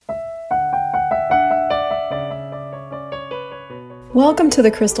Welcome to the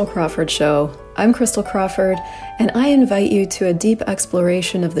Crystal Crawford Show. I'm Crystal Crawford, and I invite you to a deep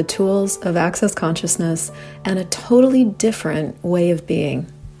exploration of the tools of access consciousness and a totally different way of being.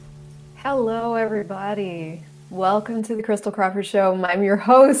 Hello, everybody. Welcome to the Crystal Crawford Show. I'm your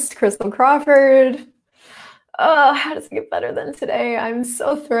host, Crystal Crawford. Oh, how does it get better than today? I'm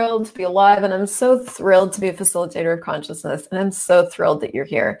so thrilled to be alive, and I'm so thrilled to be a facilitator of consciousness, and I'm so thrilled that you're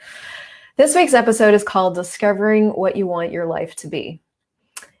here. This week's episode is called Discovering What You Want Your Life to Be.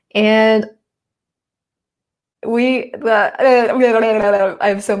 And I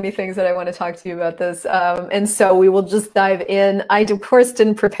have so many things that I want to talk to you about this. And so we will just dive in. I, of course,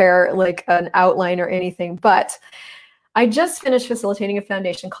 didn't prepare like an outline or anything, but I just finished facilitating a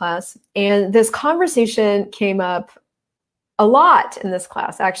foundation class, and this conversation came up a lot in this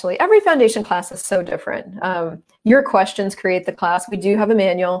class. Actually, every foundation class is so different. Your questions create the class. We do have a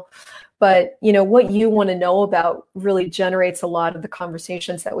manual. But you know what you want to know about really generates a lot of the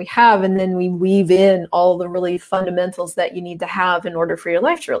conversations that we have, and then we weave in all the really fundamentals that you need to have in order for your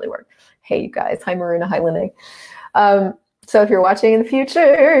life to really work. Hey, you guys! Hi, Marina. Hi, Lene. So if you're watching in the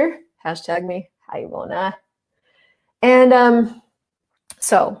future, hashtag me. Hi, Mona. And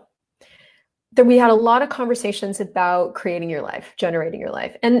so we had a lot of conversations about creating your life, generating your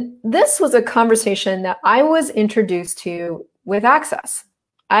life, and this was a conversation that I was introduced to with Access.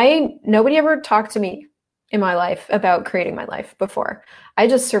 Nobody ever talked to me in my life about creating my life before. I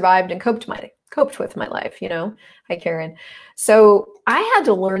just survived and coped with my life, you know. Hi, Karen. So I had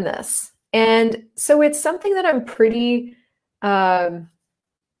to learn this. And so it's something that I'm pretty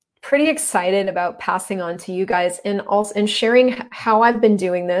excited about passing on to you guys, and also sharing how I've been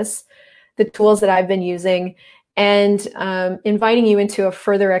doing this, the tools that I've been using, and inviting you into a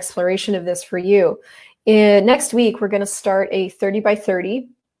further exploration of this for you. Next week, we're going to start a 30 by 30.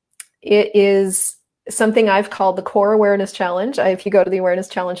 It is something I've called the Core Awareness Challenge. If you go to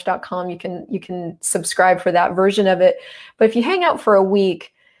theawarennesschallenge.com, you can subscribe for that version of it. But if you hang out for a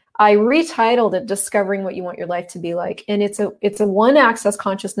week, I retitled it Discovering What You Want Your Life to Be Like. And it's a one access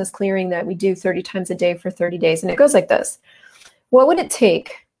consciousness clearing that we do 30 times a day for 30 days. And it goes like this. What would it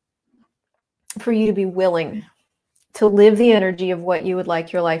take for you to be willing to live the energy of what you would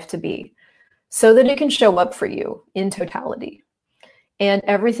like your life to be, so that it can show up for you in totality? And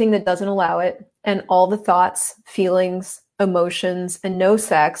everything that doesn't allow it, and all the thoughts, feelings, emotions, and no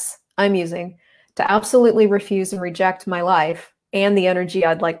sex I'm using to absolutely refuse and reject my life and the energy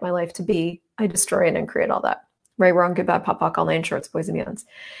I'd like my life to be, I destroy it and create all that. Right, wrong, good, bad, pop, pock, all nine shorts, boys and beyonds.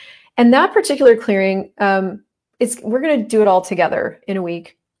 And that particular clearing, we're going to do it all together in a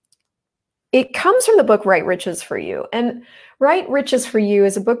week. It comes from the book Right Riches for You. And Right Riches for You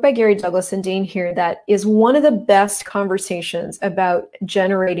is a book by Gary Douglas and Dean Heer that is one of the best conversations about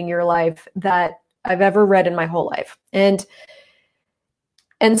generating your life that I've ever read in my whole life. And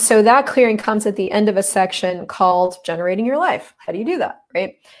so that clearing comes at the end of a section called Generating Your Life. How do you do that,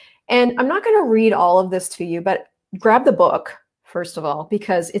 right? And I'm not going to read all of this to you, but grab the book, first of all,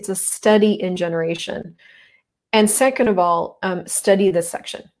 because it's a study in generation. And second of all, study this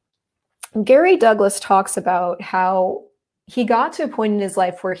section. Gary Douglas talks about how he got to a point in his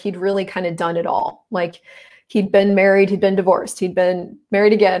life where he'd really kind of done it all. Like he'd been married, he'd been divorced, he'd been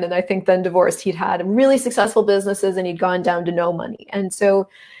married again, and I think then divorced. He'd had really successful businesses, and he'd gone down to no money. And so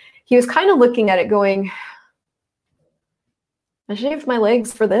he was kind of looking at it going, I shaved my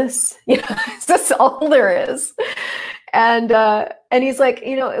legs for this. You know, that's all there is. And he's like,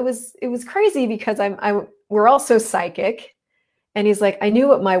 you know, it was crazy because we're all so psychic. And he's like, I knew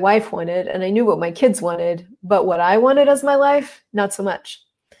what my wife wanted and I knew what my kids wanted, but what I wanted as my life, not so much.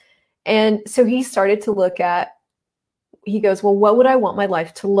 And so he started to look at, he goes, well, what would I want my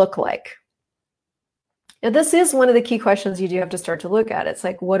life to look like? Now, this is one of the key questions you do have to start to look at. It's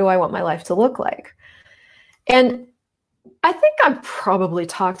like, what do I want my life to look like? And I think I've probably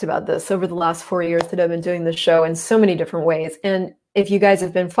talked about this over the last 4 years that I've been doing this show in so many different ways. And if you guys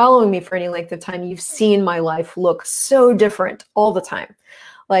have been following me for any length of time, you've seen my life look so different all the time.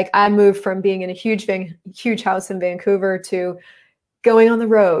 Like I moved from being in a huge house in Vancouver to going on the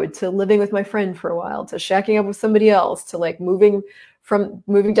road, to living with my friend for a while, to shacking up with somebody else, to like moving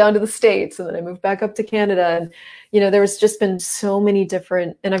down to the States. And then I moved back up to Canada. And, you know, there's just been so many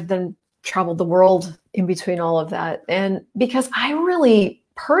different, and I've then traveled the world in between all of that. And because I really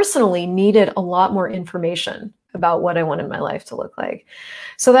personally needed a lot more information about what I wanted my life to look like.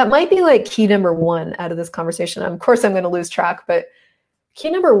 So that might be like key number one out of this conversation. Of course, I'm going to lose track, but key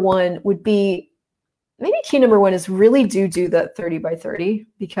number one would be, maybe key number one is really do that 30 by 30,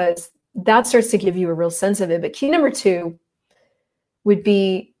 because that starts to give you a real sense of it. But key number two would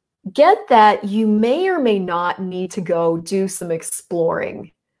be get that you may or may not need to go do some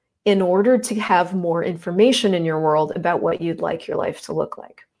exploring in order to have more information in your world about what you'd like your life to look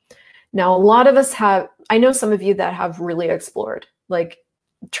like. Now, a lot of us have, I know some of you that have really explored, like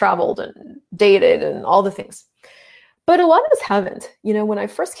traveled and dated and all the things. But a lot of us haven't. You know, when I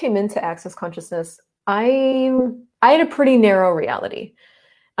first came into Access Consciousness, I had a pretty narrow reality.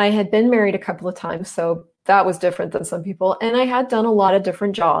 I had been married a couple of times, so that was different than some people. And I had done a lot of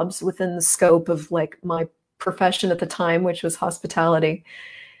different jobs within the scope of like my profession at the time, which was hospitality.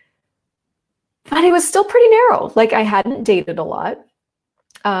 But it was still pretty narrow. Like I hadn't dated a lot.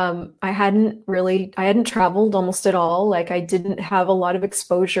 I hadn't traveled almost at all. Like I didn't have a lot of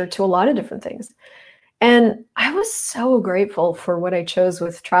exposure to a lot of different things. And I was so grateful for what I chose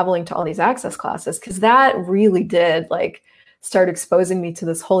with traveling to all these access classes, because that really did like start exposing me to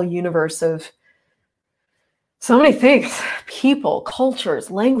this whole universe of so many things, people,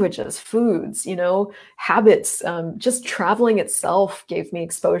 cultures, languages, foods, you know, habits. Just traveling itself gave me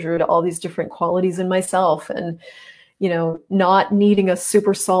exposure to all these different qualities in myself. And, you know, not needing a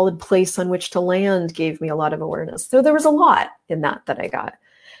super solid place on which to land gave me a lot of awareness. So there was a lot in that I got.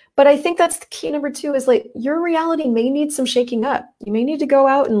 But I think that's the key number 2 is like your reality may need some shaking up. You may need to go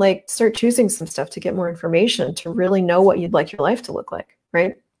out and like start choosing some stuff to get more information to really know what you'd like your life to look like,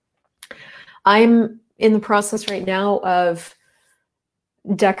 right? I'm in the process right now of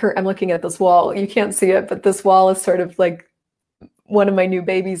I'm looking at this wall. You can't see it, but this wall is sort of like one of my new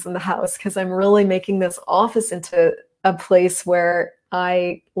babies in the house, because I'm really making this office into a place where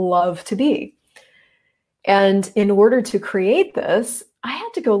I love to be. And in order to create this, I had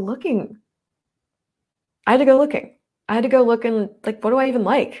to go looking. I had to go looking, like, what do I even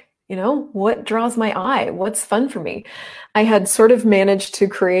like? You know, what draws my eye? What's fun for me? I had sort of managed to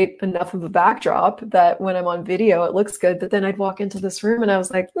create enough of a backdrop that when I'm on video, it looks good. But then I'd walk into this room and I was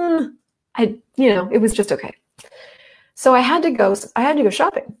like, it was just okay. So I had to go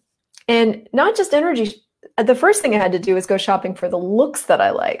shopping, and not just energy. The first thing I had to do was go shopping for the looks that I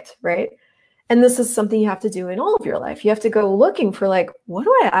liked, right? And this is something you have to do in all of your life. You have to go looking for like, what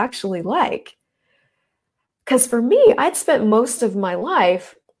do I actually like? Because for me, I'd spent most of my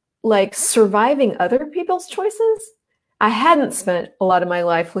life like surviving other people's choices. I hadn't spent a lot of my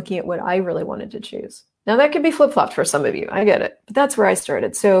life looking at what I really wanted to choose. Now that could be flip-flopped for some of you. I get it. But that's where I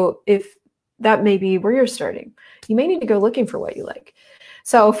started. So if that may be where you're starting, you may need to go looking for what you like.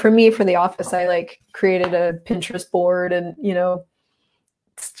 So for me, for the office, I like created a Pinterest board and, you know,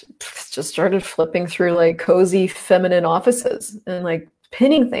 just started flipping through like cozy feminine offices and like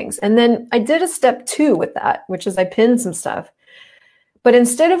pinning things. And then I did a step 2 with that, which is I pinned some stuff. But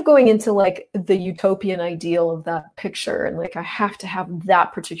instead of going into like the utopian ideal of that picture and like I have to have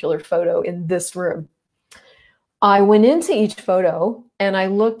that particular photo in this room, I went into each photo and I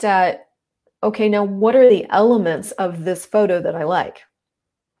looked at, okay, now what are the elements of this photo that I like?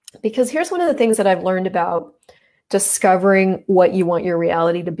 Because here's one of the things that I've learned about discovering what you want your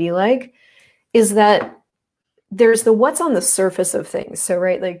reality to be like, is that there's the what's on the surface of things. So,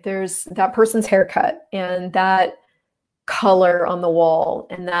 right, like there's that person's haircut and that color on the wall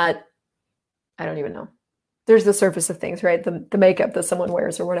and that, I don't even know. There's the surface of things, right? The makeup that someone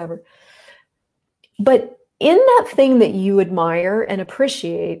wears or whatever. But in that thing that you admire and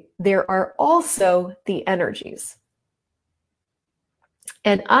appreciate, there are also the energies.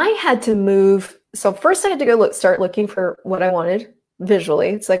 And I had to move. So first I had to go start looking for what I wanted visually.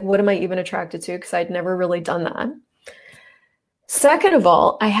 It's like, what am I even attracted to? Because I'd never really done that. Second of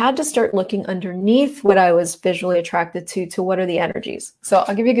all, I had to start looking underneath what I was visually attracted to what are the energies. So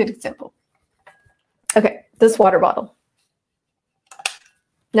I'll give you a good example. Okay, this water bottle.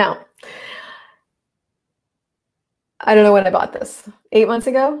 Now, I don't know when I bought this. 8 months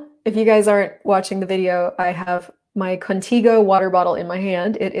ago? If you guys aren't watching the video, I have my Contigo water bottle in my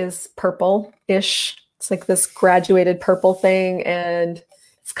hand. It is purple-ish. It's like this graduated purple thing, and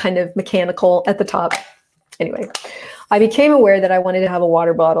it's kind of mechanical at the top. Anyway, I became aware that I wanted to have a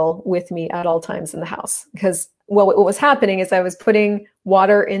water bottle with me at all times in the house, because what was happening is I was putting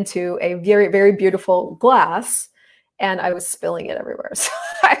water into a very, very beautiful glass and I was spilling it everywhere. So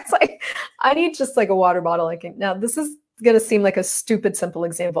I was like, I need just like a water bottle. Now this is going to seem like a stupid, simple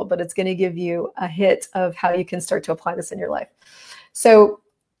example, but it's going to give you a hit of how you can start to apply this in your life. So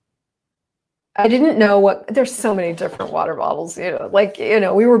I didn't know there's so many different water bottles, we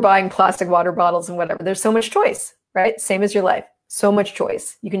were buying plastic water bottles and whatever. There's so much choice, right? Same as your life. So much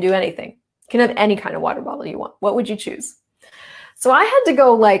choice. You can do anything. You can have any kind of water bottle you want. What would you choose? So I had to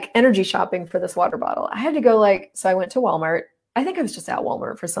go like energy shopping for this water bottle. I had to go so I went to Walmart. I think I was just at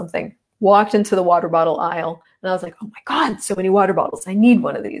Walmart for something. walked into the water bottle aisle, and I was like, oh my God, so many water bottles. I need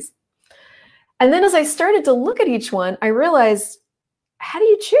one of these. And then as I started to look at each one, I realized, how do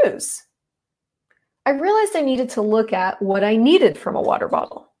you choose? I realized I needed to look at what I needed from a water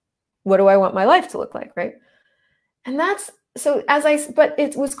bottle. What do I want my life to look like, right? And but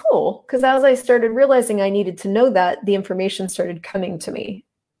it was cool because as I started realizing I needed to know that, the information started coming to me.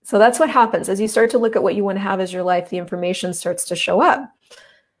 So that's what happens. As you start to look at what you want to have as your life, the information starts to show up.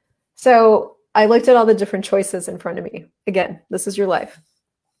 So I looked at all the different choices in front of me. Again, this is your life.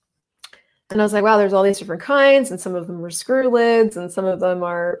 And I was like, wow, there's all these different kinds, and some of them are screw lids, and some of them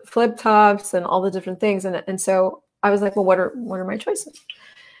are flip tops, and all the different things. And so I was like, well, what are my choices?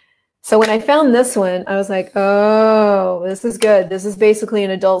 So when I found this one, I was like, oh, this is good. This is basically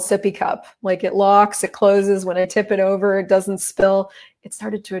an adult sippy cup. Like it locks, it closes. When I tip it over, it doesn't spill. It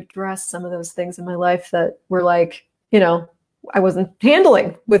started to address some of those things in my life that were like, I wasn't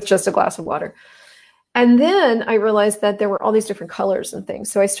handling with just a glass of water. And then I realized that there were all these different colors and things.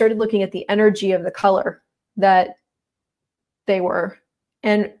 So I started looking at the energy of the color that they were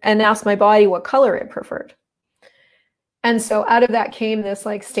and asked my body what color it preferred. And so out of that came this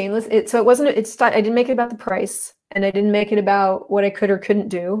like stainless. I didn't make it about the price, and I didn't make it about what I could or couldn't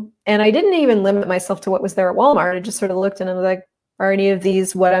do. And I didn't even limit myself to what was there at Walmart. I just sort of looked and I was like, are any of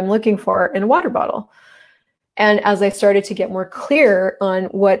these what I'm looking for in a water bottle? And as I started to get more clear on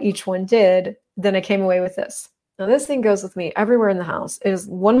what each one did, then I came away with this. Now this thing goes with me everywhere in the house. It is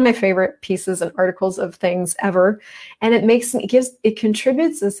one of my favorite pieces and articles of things ever. And it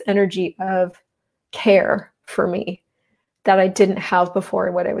contributes this energy of care for me that I didn't have before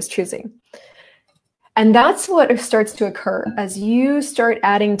in what I was choosing. And that's what starts to occur as you start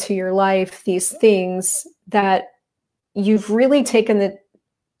adding to your life these things that you've really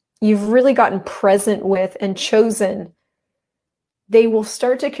gotten present with and chosen. They will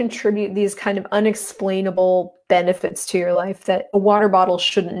start to contribute these kind of unexplainable benefits to your life that a water bottle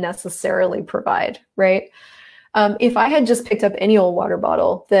shouldn't necessarily provide, right? If I had just picked up any old water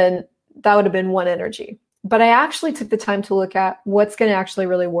bottle, then that would have been one energy. But I actually took the time to look at what's going to actually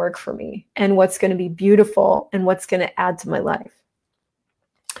really work for me and what's going to be beautiful and what's going to add to my life.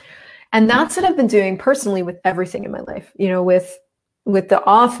 And that's what I've been doing personally with everything in my life. With the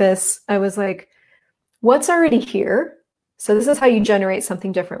office, I was like, what's already here? So this is how you generate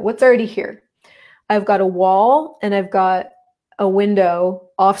something different. What's already here? I've got a wall and I've got a window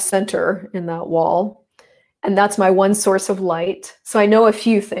off center in that wall. And that's my one source of light. So I know a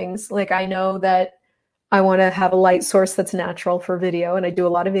few things. Like I know that I want to have a light source that's natural for video. And I do a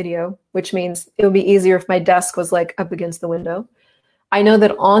lot of video, which means it would be easier if my desk was like up against the window. I know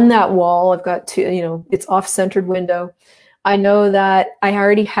that on that wall, I've got it's off-centered window. I know that I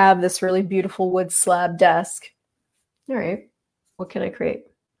already have this really beautiful wood slab desk. All right, what can I create?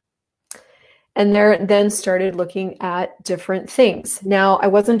 And then started looking at different things. Now, I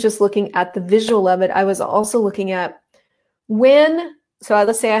wasn't just looking at the visual of it. I was also looking at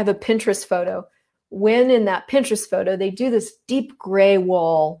let's say I have a Pinterest photo. When in that Pinterest photo, they do this deep gray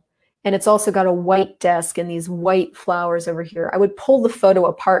wall, and it's also got a white desk and these white flowers over here. I would pull the photo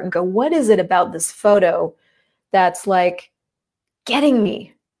apart and go, what is it about this photo that's like getting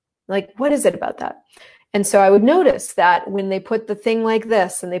me? Like, what is it about that? And so I would notice that when they put the thing like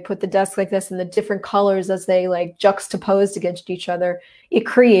this and they put the desk like this and the different colors as they like juxtaposed against each other, it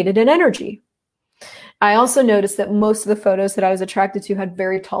created an energy. I also noticed that most of the photos that I was attracted to had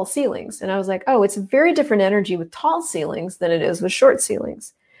very tall ceilings. And I was like, oh, it's a very different energy with tall ceilings than it is with short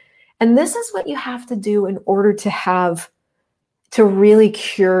ceilings. And this is what you have to do in order to really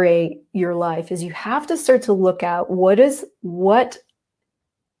curate your life, is you have to start to look at what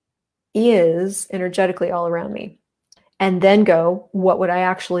is energetically all around me, and then go, what would I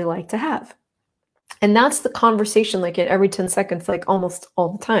actually like to have? And that's the conversation, like at every 10 seconds, like almost all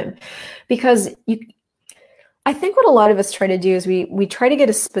the time, because I think what a lot of us try to do is we try to get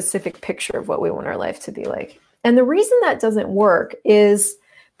a specific picture of what we want our life to be like. And the reason that doesn't work is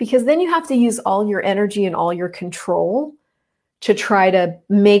because then you have to use all your energy and all your control to try to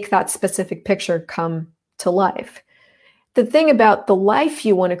make that specific picture come to life. The thing about the life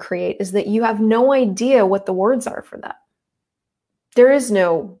you want to create is that you have no idea what the words are for that. There is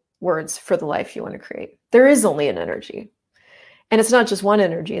no words for the life you want to create. There is only an energy. And it's not just one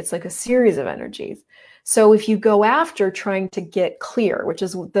energy, it's like a series of energies. So if you go after trying to get clear, which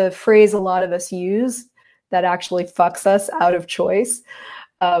is the phrase a lot of us use that actually fucks us out of choice,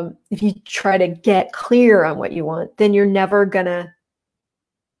 if you try to get clear on what you want, then you're never gonna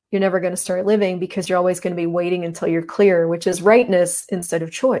start living, because you're always going to be waiting until you're clear, which is rightness instead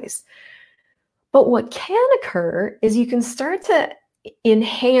of choice. But what can occur is you can start to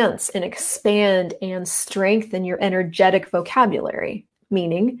enhance and expand and strengthen your energetic vocabulary,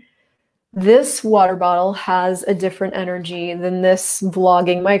 meaning this water bottle has a different energy than this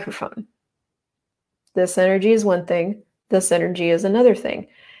vlogging microphone. This energy is one thing, this energy is another thing.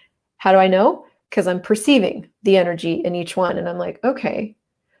 How do I know? Because I'm perceiving the energy in each one, and I'm like, okay.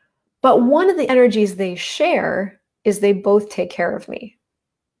 But one of the energies they share is they both take care of me.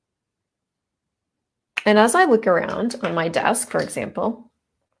 And as I look around on my desk, for example,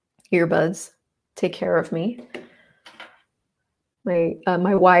 earbuds take care of me. My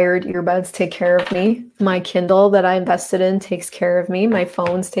wired earbuds take care of me. My Kindle that I invested in takes care of me. My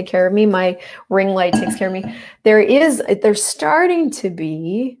phones take care of me. My ring light takes care of me. There's starting to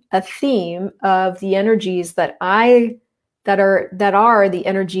be a theme of the energies that are the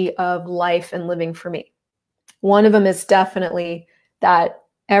energy of life and living for me. One of them is definitely that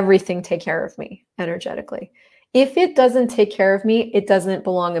everything take care of me energetically. If it doesn't take care of me, it doesn't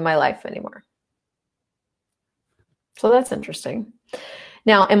belong in my life anymore. So that's interesting.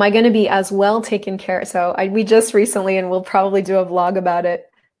 Now, am I going to be as well taken care? So we just recently, and we'll probably do a vlog about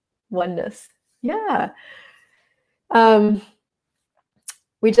it, oneness. Yeah.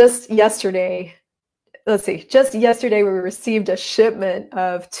 Just yesterday we received a shipment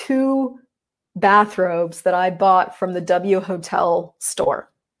of 2 bathrobes that I bought from the W Hotel store.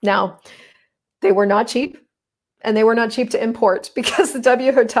 Now, they were not cheap, and they were not cheap to import because the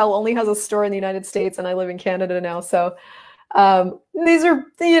W Hotel only has a store in the United States, and I live in Canada now. So these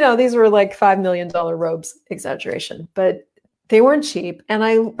were like $5 million robes, exaggeration, but they weren't cheap. And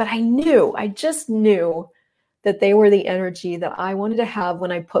I just knew that they were the energy that I wanted to have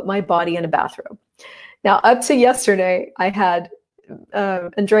when I put my body in a bathrobe. Now, up to yesterday, I had,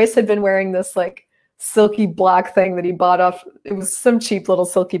 Andreas had been wearing this like silky black thing that he bought off. It was some cheap little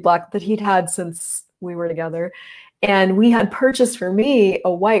silky black that he'd had since we were together. And we had purchased for me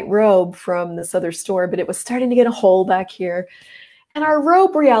a white robe from this other store, but it was starting to get a hole back here. And our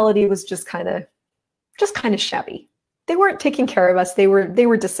robe reality was just kind of shabby. They weren't taking care of us. They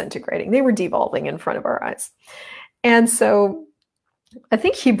were disintegrating. They were devolving in front of our eyes. And so I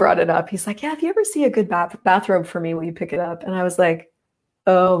think he brought it up. He's like, yeah, if you ever see a good bathrobe for me, will you pick it up? And I was like,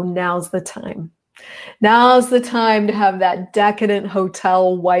 oh, now's the time. Now's the time to have that decadent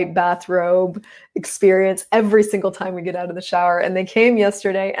hotel white bathrobe experience every single time we get out of the shower. And they came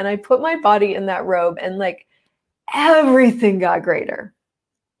yesterday, and I put my body in that robe, and like everything got greater.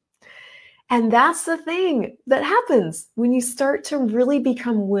 And that's the thing that happens when you start to really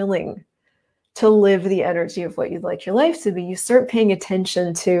become willing to live the energy of what you'd like your life to be. You start paying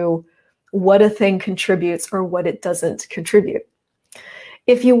attention to what a thing contributes or what it doesn't contribute.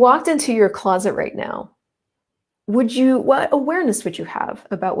 If you walked into your closet right now, what awareness would you have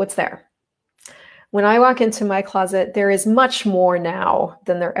about what's there? When I walk into my closet, there is much more now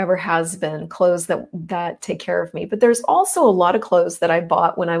than there ever has been, clothes that take care of me. But there's also a lot of clothes that I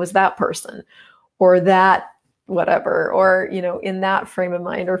bought when I was that person, or that whatever, or, in that frame of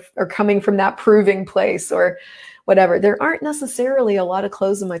mind, or coming from that proving place, or whatever. There aren't necessarily a lot of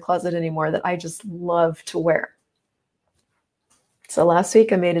clothes in my closet anymore that I just love to wear. So last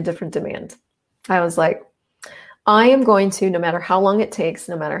week I made a different demand. I was like, I am going to, no matter how long it takes,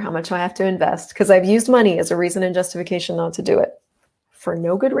 no matter how much I have to invest, because I've used money as a reason and justification not to do it for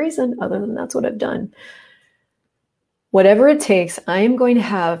no good reason other than that's what I've done. Whatever it takes, I am going to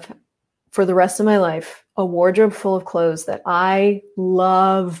have for the rest of my life a wardrobe full of clothes that I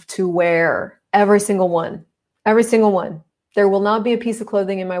love to wear. Every single one. Every single one. There will not be a piece of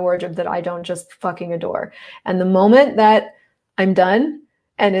clothing in my wardrobe that I don't just fucking adore. And the moment that I'm done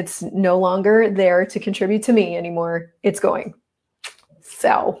and it's no longer there to contribute to me anymore, it's going.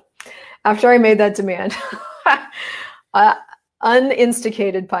 So after I made that demand,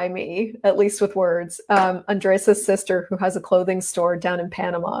 uninstigated by me, at least with words, Andres' sister, who has a clothing store down in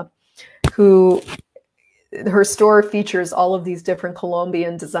Panama, her store features all of these different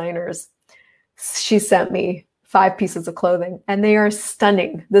Colombian designers. She sent me 5 pieces of clothing, and they are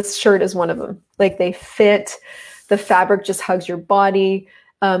stunning. This shirt is one of them. Like, they fit, the fabric just hugs your body.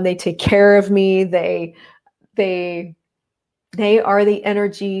 They take care of me. They are the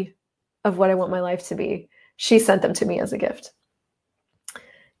energy of what I want my life to be. She sent them to me as a gift.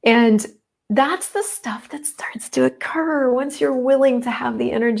 And that's the stuff that starts to occur once you're willing to have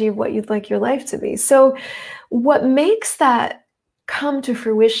the energy of what you'd like your life to be. So what makes that come to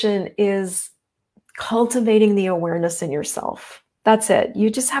fruition is cultivating the awareness in yourself. That's it.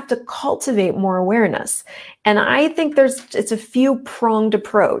 You just have to cultivate more awareness. And I think it's a few-pronged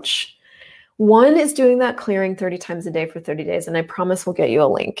approach. One is doing that clearing 30 times a day for 30 days. And I promise we'll get you a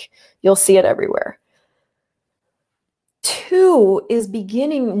link. You'll see it everywhere. Two is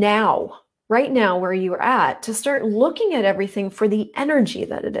beginning now, right now where you're at, to start looking at everything for the energy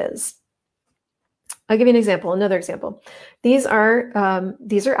that it is. I'll give you an example, another example. These are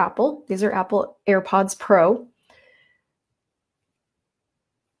Apple. These are Apple AirPods Pro.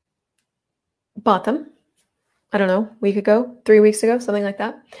 Bought them, I don't know, a week ago, 3 weeks ago, something like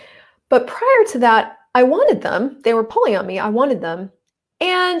that. But prior to that, I wanted them. They were pulling on me. I wanted them.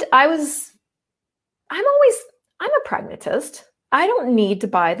 And I'm a pragmatist. I don't need to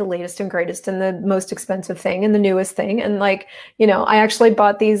buy the latest and greatest and the most expensive thing and the newest thing. And like, I actually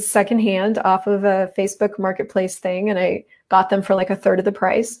bought these secondhand off of a Facebook marketplace thing, and I got them for like a third of the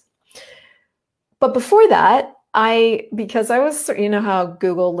price. But before that, because I was, how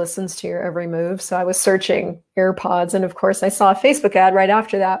Google listens to your every move. So I was searching AirPods, and of course I saw a Facebook ad right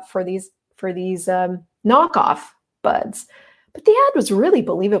after that for these knockoff buds. But the ad was really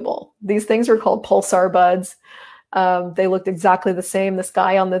believable. These things were called Pulsar buds. They looked exactly the same. This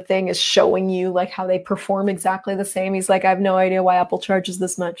guy on the thing is showing you like how they perform exactly the same. He's like, I have no idea why Apple charges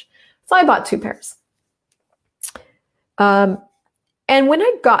this much. So I bought 2 pairs. And when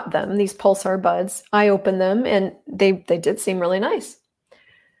I got them, these Pulsar buds, I opened them and they did seem really nice.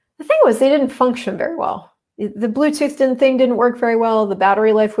 The thing was, they didn't function very well. The Bluetooth thing didn't work very well. The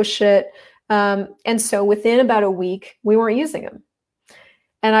battery life was shit. And so within about a week, we weren't using them.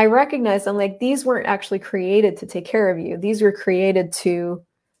 And I recognized, I'm like, these weren't actually created to take care of you. These were created to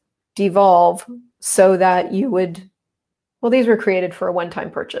devolve so that you would, these were created for a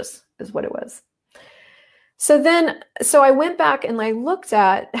one-time purchase is what it was. So I went back and I looked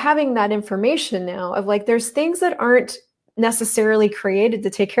at having that information now of like, there's things that aren't necessarily created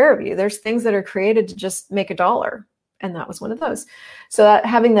to take care of you. There's things that are created to just make $1. And that was one of those. So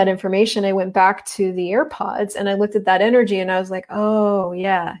having that information, I went back to the AirPods and I looked at that energy and I was like, oh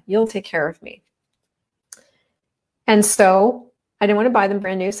yeah, you'll take care of me. And so I didn't want to buy them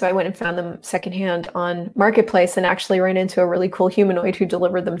brand new. So I went and found them secondhand on Marketplace and actually ran into a really cool humanoid who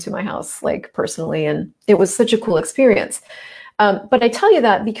delivered them to my house, like personally. And it was such a cool experience. But I tell you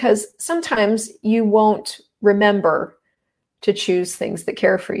that because sometimes you won't remember to choose things that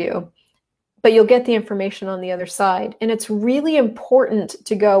care for you, but you'll get the information on the other side. And it's really important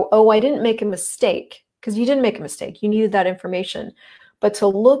to go, oh, I didn't make a mistake, because you didn't make a mistake. You needed that information. But to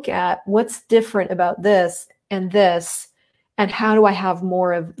look at what's different about this, and how do I have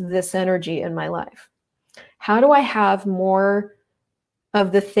more of this energy in my life? How do I have more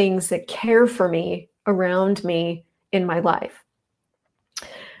of the things that care for me around me in my life?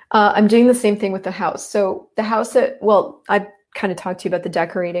 I'm doing the same thing with the house. So the house I kind of talked to you about the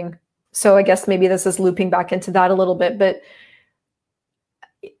decorating. So I guess maybe this is looping back into that a little bit, but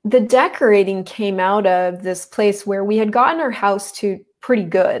the decorating came out of this place where we had gotten our house to pretty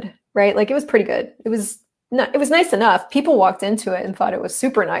good, right? Like it was pretty good. It was nice enough. People walked into it and thought it was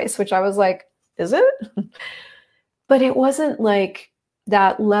super nice, which I was like, is it? But it wasn't like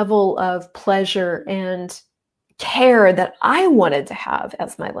that level of pleasure and care that I wanted to have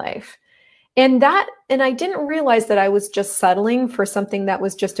as my life. And I didn't realize that I was just settling for something that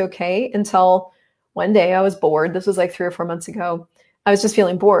was just okay until one day I was bored. This was like 3 or 4 months ago. I was just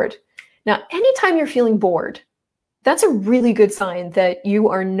feeling bored. Now, anytime you're feeling bored, that's a really good sign that you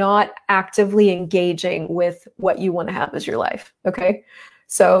are not actively engaging with what you want to have as your life, okay?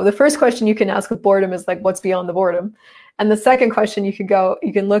 So the first question you can ask with boredom is like, what's beyond the boredom? And the second question you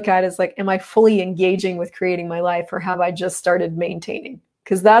can look at is like, am I fully engaging with creating my life, or have I just started maintaining?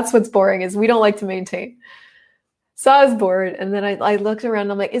 Because that's what's boring, is we don't like to maintain. So I was bored, and then I looked around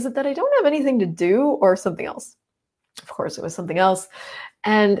and I'm like, is it that I don't have anything to do or something else? Of course, it was something else.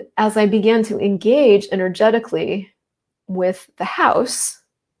 And as I began to engage energetically with the house,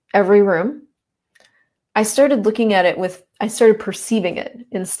 every room, I started looking at it I started perceiving it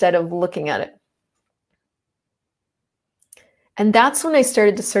instead of looking at it. And that's when I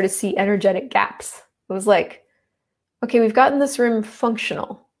started to sort of see energetic gaps. It was like, okay, we've gotten this room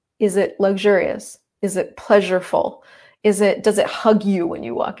functional. Is it luxurious? Is it pleasureful? Does it hug you when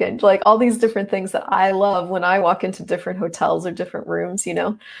you walk in? Like all these different things that I love when I walk into different hotels or different rooms,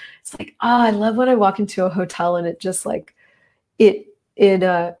 It's like, I love when I walk into a hotel and it just like, it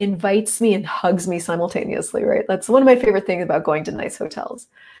invites me and hugs me simultaneously, right? That's one of my favorite things about going to nice hotels.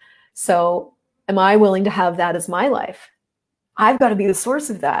 So am I willing to have that as my life? I've got to be the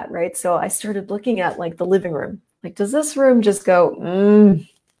source of that, right? So I started looking at like the living room. Like, does this room just go,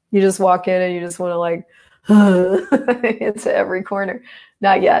 you just walk in and you just want to like, into every corner?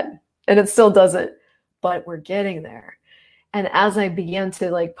 Not yet. And it still doesn't, but we're getting there. And as I began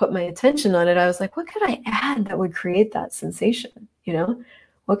to like put my attention on it, I was like, what could I add that would create that sensation?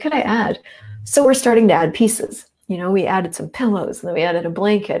 What could I add? So we're starting to add pieces. we added some pillows, and then we added a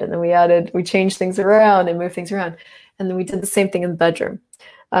blanket, and then we changed things around and moved things around. And then we did the same thing in the bedroom.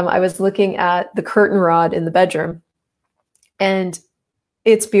 I was looking at the curtain rod in the bedroom, and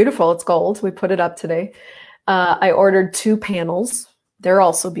it's beautiful. It's gold. We put it up today. I ordered 2 panels. They're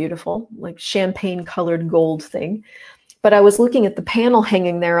also beautiful, like champagne colored gold thing. But I was looking at the panel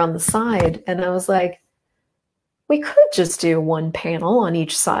hanging there on the side, and I was like, we could just do 1 panel on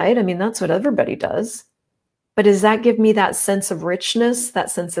each side. I mean, that's what everybody does. But does that give me that sense of richness,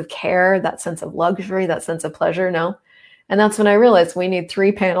 that sense of care, that sense of luxury, that sense of pleasure? No. And that's when I realized we need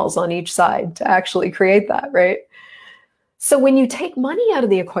 3 panels on each side to actually create that, right? So when you take money out of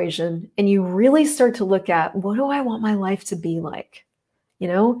the equation and you really start to look at, what do I want my life to be like?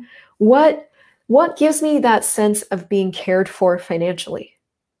 What gives me that sense of being cared for financially?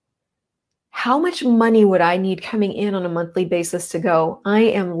 How much money would I need coming in on a monthly basis to go, I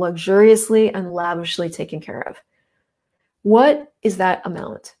am luxuriously and lavishly taken care of? What is that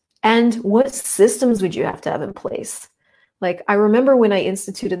amount? And what systems would you have to have in place? Like, I remember when I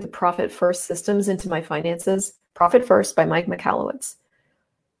instituted the Profit First systems into my finances, Profit First by Mike Michalowicz.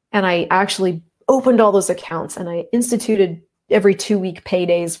 And I actually opened all those accounts, and I instituted every 2-week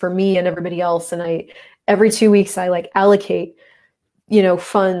paydays for me and everybody else. And every 2 weeks, I allocate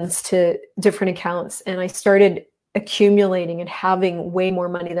funds to different accounts. And I started accumulating and having way more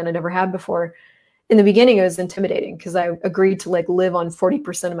money than I'd ever had before. In the beginning, it was intimidating because I agreed to live on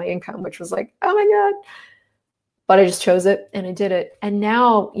 40% of my income, which was like, oh my God. But I just chose it and I did it. And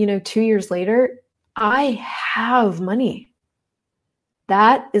now, 2 years later, I have money.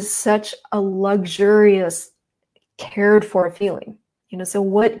 That is such a luxurious, cared for feeling. So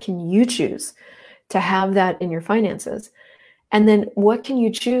what can you choose to have that in your finances? And then what can you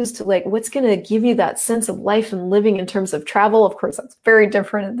choose to what's going to give you that sense of life and living in terms of travel? Of course, that's very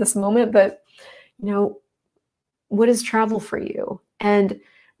different at this moment, but what is travel for you? And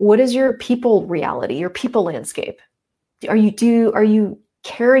what is your people reality, your people landscape? Are you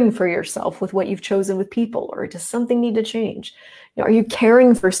caring for yourself with what you've chosen with people, or does something need to change? Are you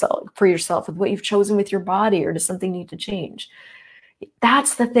caring for yourself with what you've chosen with your body, or does something need to change?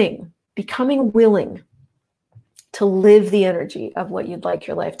 That's the thing, becoming willing to live the energy of what you'd like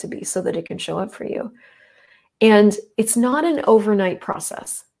your life to be so that it can show up for you. And it's not an overnight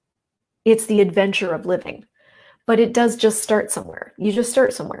process. It's the adventure of living. But it does just start somewhere. You just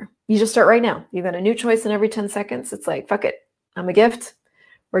start somewhere. You just start right now. You got a new choice in every 10 seconds. It's like, fuck it. I'm a gift.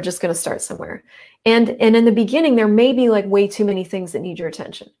 We're just going to start somewhere. And in the beginning, there may be way too many things that need your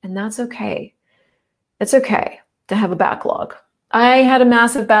attention. And that's okay. It's okay to have a backlog. I had a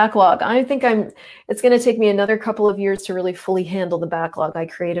massive backlog. I think it's going to take me another couple of years to really fully handle the backlog I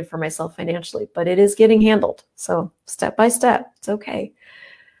created for myself financially, but it is getting handled. So step by step, it's okay.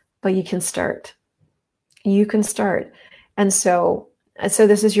 But you can start. You can start. And so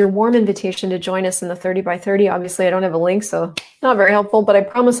this is your warm invitation to join us in the 30 by 30. Obviously, I don't have a link, so not very helpful, but I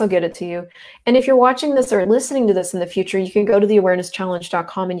promise I'll get it to you. And if you're watching this or listening to this in the future, you can go to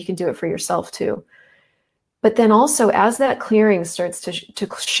theawarennesschallenge.com and you can do it for yourself too. But then also, as that clearing starts to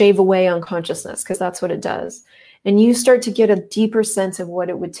shave away unconsciousness, because that's what it does, and you start to get a deeper sense of what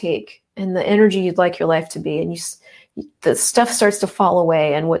it would take and the energy you'd like your life to be, and the stuff starts to fall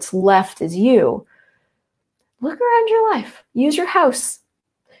away, and what's left is you. Look around your life. Use your house.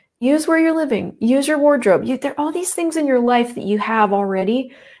 Use where you're living. Use your wardrobe. There are all these things in your life that you have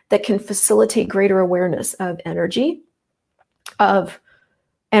already that can facilitate greater awareness of energy, of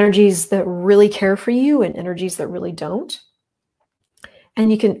energies that really care for you and energies that really don't.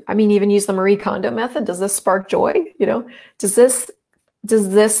 And you can, even use the Marie Kondo method. Does this spark joy? Does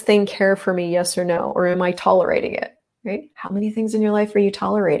this thing care for me? Yes or no? Or am I tolerating it? Right? How many things in your life are you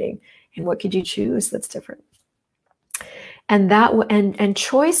tolerating? And what could you choose that's different? And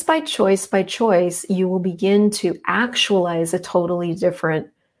choice by choice by choice, you will begin to actualize a totally different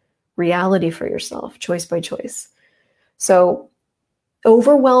reality for yourself, choice by choice. So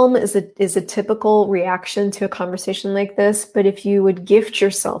overwhelm is a typical reaction to a conversation like this, but if you would gift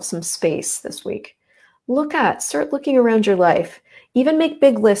yourself some space this week, start looking around your life, even make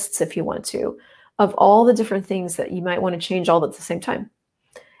big lists if you want to, of all the different things that you might want to change all at the same time.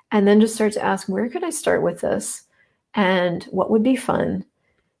 And then just start to ask, where could I start with this? And what would be fun?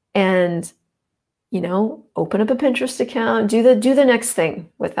 And, open up a Pinterest account, do the next thing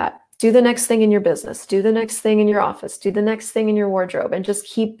with that. Do the next thing in your business, do the next thing in your office, do the next thing in your wardrobe, and just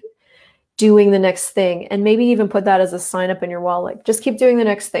keep doing the next thing. And maybe even put that as a sign up in your wall, just keep doing the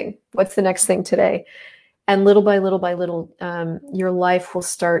next thing. What's the next thing today? And little by little by little, your life will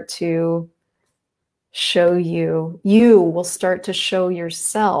start to show you will start to show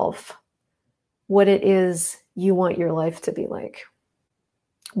yourself what it is you want your life to be like?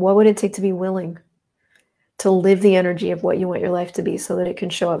 What would it take to be willing to live the energy of what you want your life to be so that it can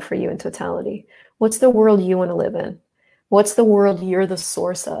show up for you in totality? What's the world you want to live in? What's the world you're the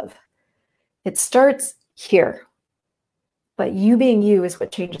source of? It starts here, but you being you is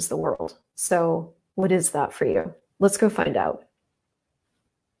what changes the world. So what is that for you? Let's go find out.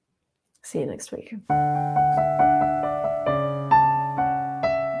 See you next week.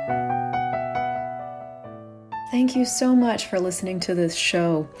 Thank you so much for listening to this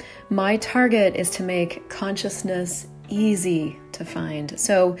show. My target is to make consciousness easy to find.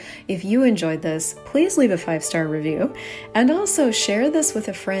 So if you enjoyed this, please leave a 5-star review and also share this with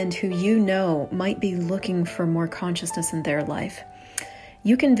a friend who you know might be looking for more consciousness in their life.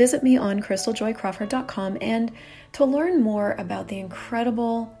 You can visit me on crystaljoycrawford.com, and to learn more about the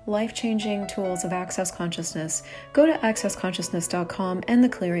incredible life-changing tools of Access Consciousness, go to accessconsciousness.com and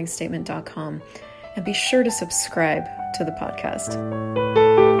theclearingstatement.com. And be sure to subscribe to the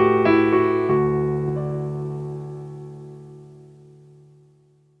podcast.